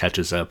kind of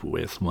catches up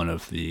with one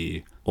of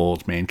the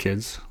old main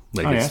kids.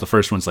 Like the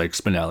first one's like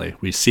Spinelli.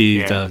 We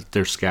see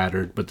they're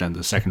scattered, but then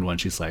the second one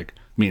she's like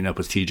meeting up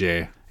with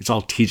TJ. It's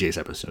all TJ's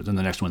episodes. And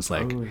the next one's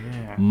like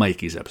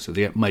Mikey's episode.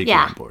 They get Mikey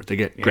on board. They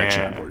get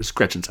Gretchen on board. It's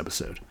Gretchen's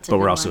episode. But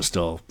we're also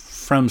still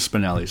from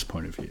Spinelli's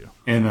point of view.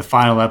 In the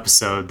final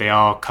episode, they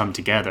all come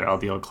together, all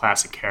the old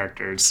classic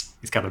characters.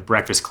 He's got the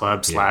Breakfast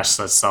Club / Let's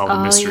Solve the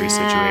Mystery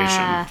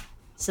situation.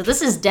 So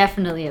this is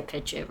definitely a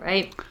pitch it,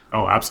 right?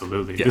 Oh,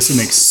 absolutely. Yes. This would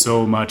make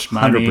so much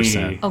money.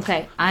 100%.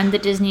 Okay, I'm the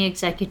Disney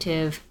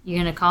executive.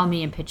 You're going to call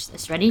me and pitch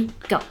this. Ready?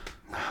 Go.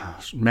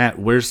 Matt,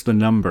 where's the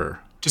number?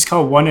 Just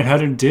call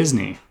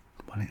 1-800-DISNEY.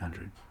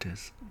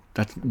 1-800-DIS.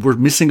 We're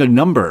missing a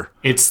number.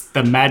 It's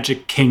the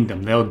Magic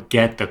Kingdom. They'll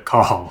get the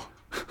call.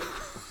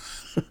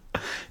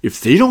 If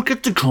they don't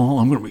get the call,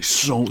 I'm going to be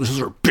this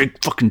is our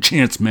big fucking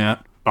chance,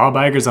 Matt. Bob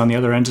Iger's on the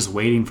other end just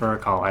waiting for a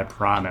call, I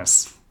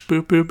promise.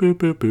 Boop, boop, boop,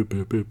 boop, boop,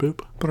 boop, boop, boop.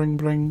 Bring,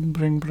 bring,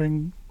 bring,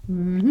 bring.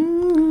 Bring,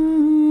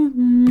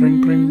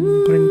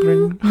 bring, bring,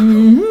 bring.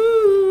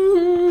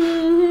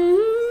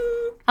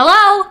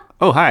 Hello?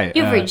 Oh, hi.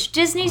 You've reached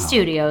Disney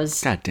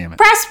Studios. God damn it.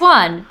 Press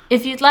 1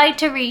 if you'd like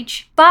to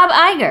reach Bob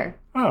Iger.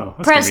 Oh,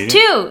 that's Press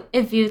convenient. 2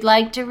 if you'd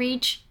like to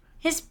reach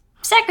his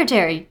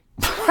secretary.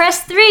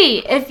 Press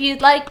 3 if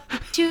you'd like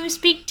to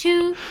speak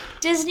to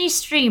Disney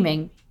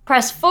Streaming.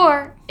 Press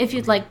 4 if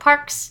you'd like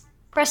parks.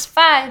 Press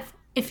 5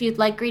 if you'd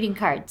like greeting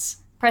cards.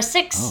 Press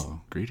 6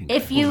 Oh, greetings.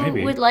 if you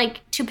maybe. would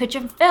like to pitch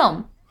a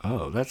film.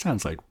 Oh, that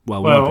sounds like, we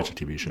want to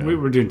pitch a TV show. We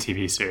were doing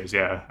TV series,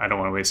 yeah. I don't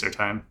want to waste their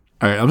time.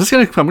 All right, I'm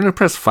gonna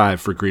press 5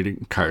 for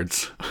greeting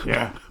cards.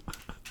 Yeah.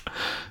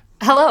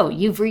 Hello,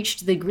 you've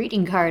reached the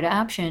greeting card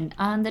option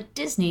on the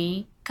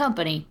Disney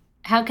company.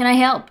 How can I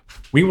help?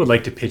 We would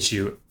like to pitch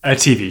you a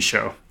TV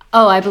show.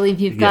 Oh, I believe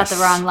you've got the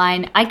Yes. wrong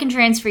line. I can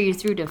transfer you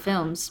through to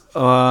films. It's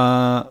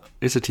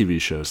a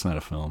TV show. It's not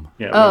a film.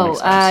 Yeah. that makes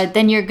sense.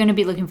 Then you're going to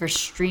be looking for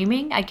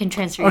streaming. I can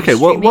transfer you Okay, to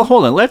streaming. well,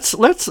 hold on. Let's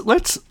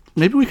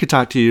maybe we could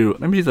talk to you.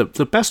 Maybe the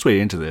best way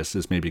into this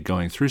is maybe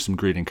going through some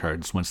greeting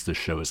cards once the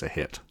show is a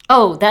hit.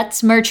 Oh,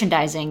 that's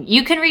merchandising.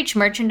 You can reach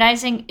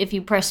merchandising if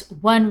you press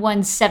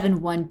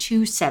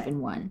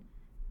 1171271.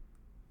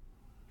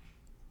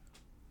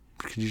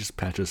 Could you just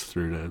patch us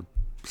through to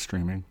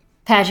streaming?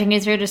 Patching you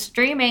through to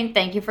streaming.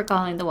 Thank you for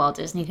calling the Walt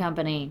Disney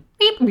Company.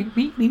 Beep, beep,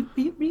 beep, beep,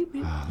 beep, beep,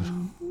 beep.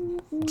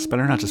 This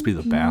better not just be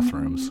the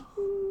bathrooms.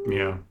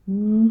 Yeah.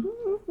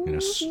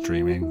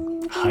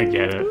 Streaming. I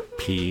get it.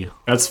 Pee.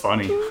 That's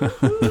funny.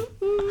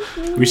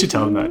 We should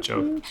tell them that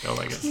joke. They'll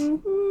like us.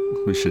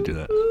 We should do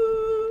that.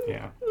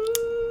 Yeah.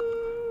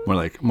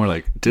 More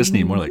like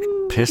Disney, more like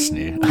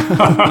Pissney.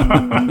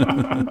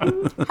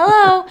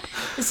 Hello,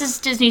 this is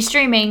Disney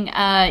Streaming.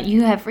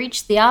 You have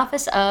reached the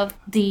office of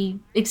the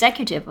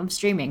executive of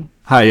streaming.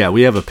 Hi, yeah,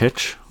 we have a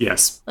pitch.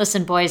 Yes.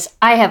 Listen, boys,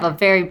 I have a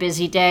very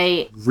busy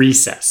day.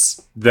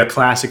 Recess, the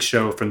classic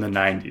show from the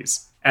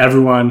 90s.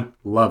 Everyone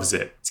loves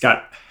it. It's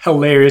got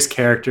hilarious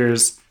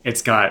characters.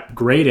 It's got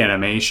great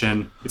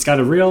animation. It's got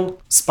a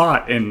real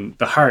spot in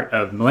the heart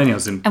of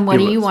millennials. And what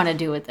do you want to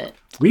do with it?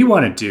 We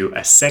want to do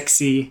a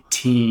sexy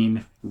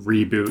teen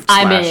reboot.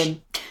 I'm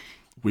in.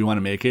 We want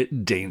to make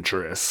it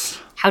dangerous.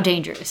 How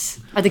dangerous?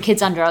 Are the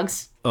kids on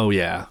drugs? Oh,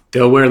 yeah.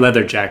 They'll wear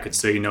leather jackets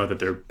so you know that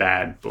they're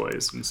bad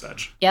boys and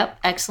such. Yep,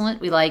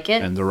 excellent. We like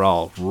it. And they're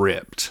all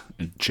ripped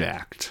and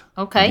jacked.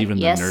 Okay, and even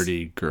yes. the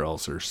nerdy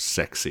girls are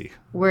sexy.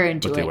 We're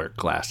into but it. They wear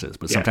glasses.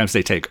 But sometimes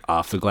they take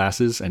off the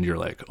glasses and you're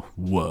like,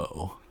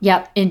 whoa.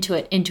 Yep, into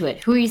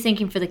it. Who are you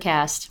thinking for the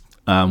cast?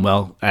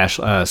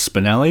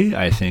 Spinelli,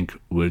 I think,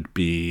 would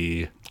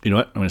be... You know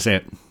what? I'm going to say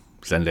it.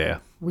 Zendaya.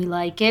 We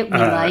like it. We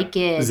like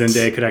it.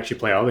 Zendaya could actually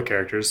play all the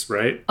characters,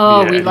 right?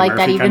 Oh, we like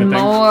that even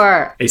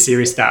more. A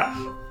series stop.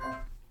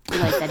 We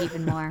like that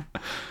even more.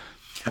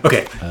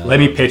 Okay, let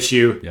me pitch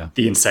you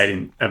the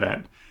inciting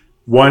event.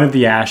 One of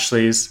the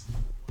Ashleys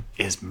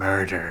is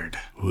murdered.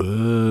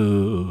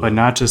 Whoa. But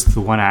not just the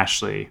one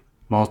Ashley.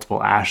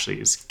 Multiple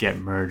Ashleys get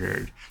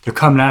murdered. They're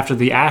coming after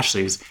the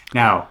Ashleys.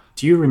 Now,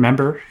 do you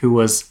remember who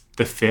was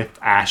the fifth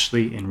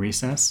Ashley in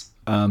Recess?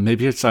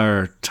 Maybe it's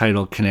our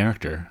title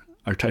character.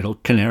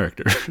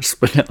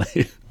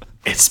 Spinelli.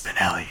 It's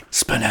Spinelli.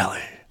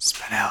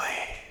 Spinelli.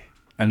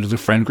 And the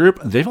friend group,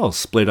 they've all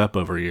split up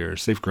over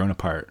years. They've grown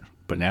apart.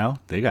 But now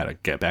they got to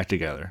get back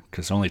together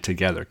because only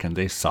together can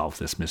they solve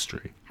this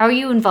mystery. How are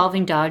you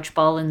involving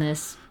dodgeball in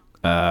this?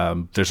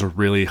 There's a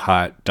really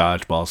hot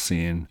dodgeball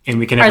scene. And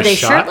we can have Are they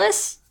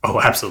shirtless?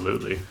 Oh,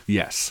 absolutely.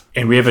 Yes.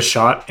 And we have a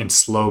shot in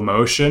slow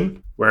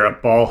motion where a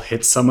ball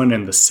hits someone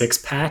in the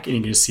six-pack and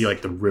you can just see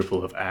like the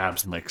ripple of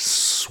abs. And like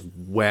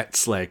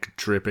sweats like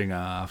dripping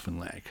off and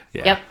like,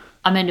 yeah. Yep,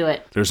 I'm into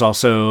it. There's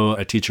also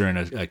a teacher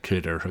and a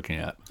kid are hooking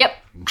up. Yep.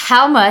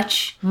 How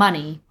much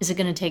money is it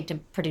going to take to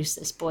produce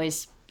this,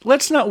 boys?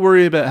 Let's not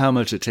worry about how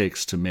much it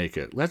takes to make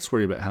it. Let's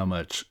worry about how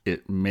much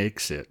it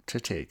makes it to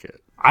take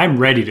it. I'm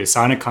ready to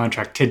sign a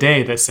contract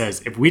today that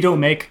says if we don't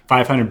make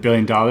 $500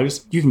 billion,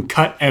 you can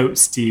cut out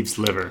Steve's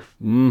liver.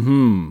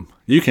 Mm-hmm.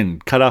 You can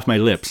cut off my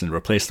lips and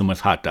replace them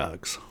with hot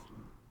dogs.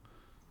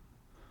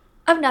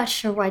 I'm not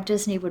sure why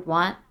Disney would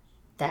want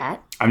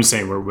that. I'm just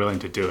saying we're willing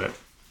to do it.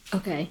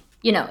 Okay.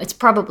 You know, it's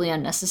probably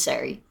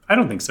unnecessary. I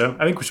don't think so.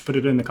 I think we should put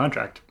it in the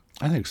contract.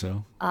 I think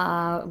so.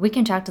 We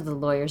can talk to the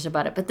lawyers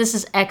about it, but this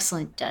is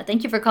excellent.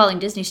 Thank you for calling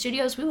Disney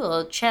Studios. We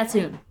will chat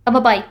soon.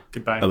 Bye-bye.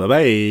 Goodbye.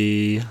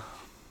 Bye-bye.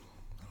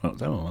 Oh,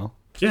 that went well.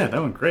 Yeah,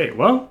 that went great.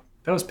 Well,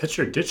 that was Pitch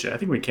It or Ditch It. I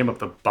think we came up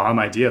with a bomb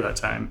idea that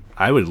time.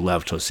 I would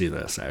love to see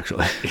this,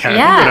 actually. Yeah, I think it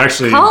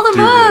actually call them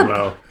do up. really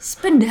well.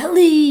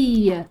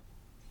 Spinelli.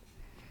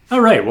 All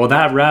right, well,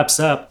 that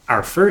wraps up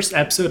our first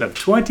episode of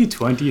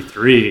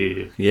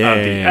 2023 of the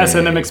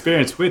S&M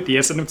Experience with the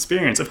S&M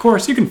Experience. Of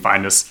course, you can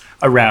find us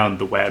around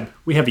the web.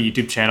 We have a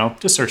YouTube channel.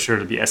 Just search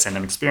for the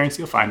S&M Experience.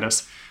 You'll find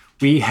us.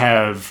 We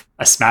have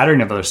a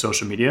smattering of other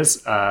social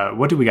medias.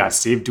 What do we got,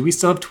 Steve? Do we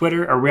still have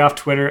Twitter? Are we off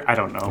Twitter? I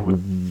don't know.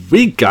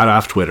 We got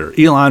off Twitter.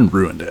 Elon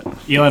ruined it.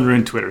 Elon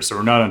ruined Twitter, so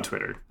we're not on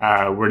Twitter.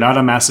 We're not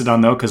on Mastodon,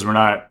 though, because we're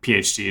not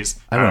PhDs.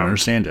 I don't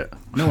understand it.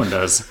 No one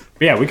does.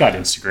 But yeah, we got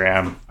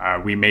Instagram.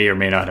 We may or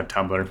may not have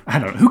Tumblr. I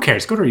don't know. Who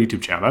cares? Go to our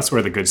YouTube channel. That's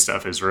where the good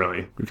stuff is,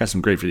 really. We've got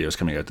some great videos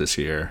coming out this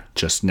year.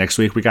 Just next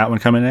week, we got one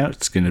coming out.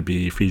 It's going to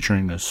be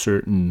featuring a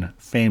certain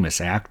famous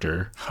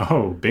actor.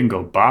 Oh,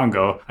 bingo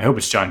bongo. I hope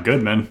it's John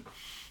Goodman.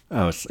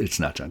 Oh, it's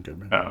not John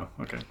Goodman. Oh,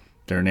 okay.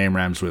 Their name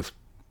rhymes with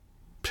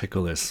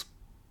Pickles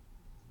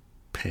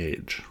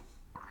Page.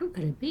 Who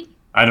could it be?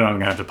 I don't know. I'm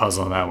going to have to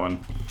puzzle on that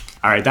one.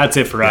 All right, that's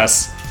it for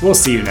us. We'll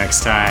see you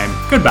next time.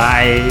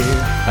 Goodbye.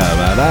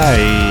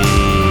 Bye-bye.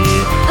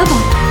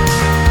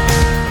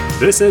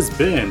 This has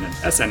been an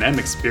S&M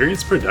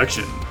Experience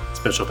production.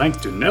 Special thanks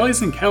to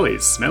Nellies and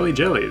Kelly's Smelly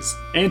Jellies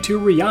and to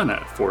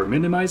Rihanna for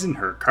minimizing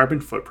her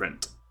carbon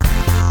footprint.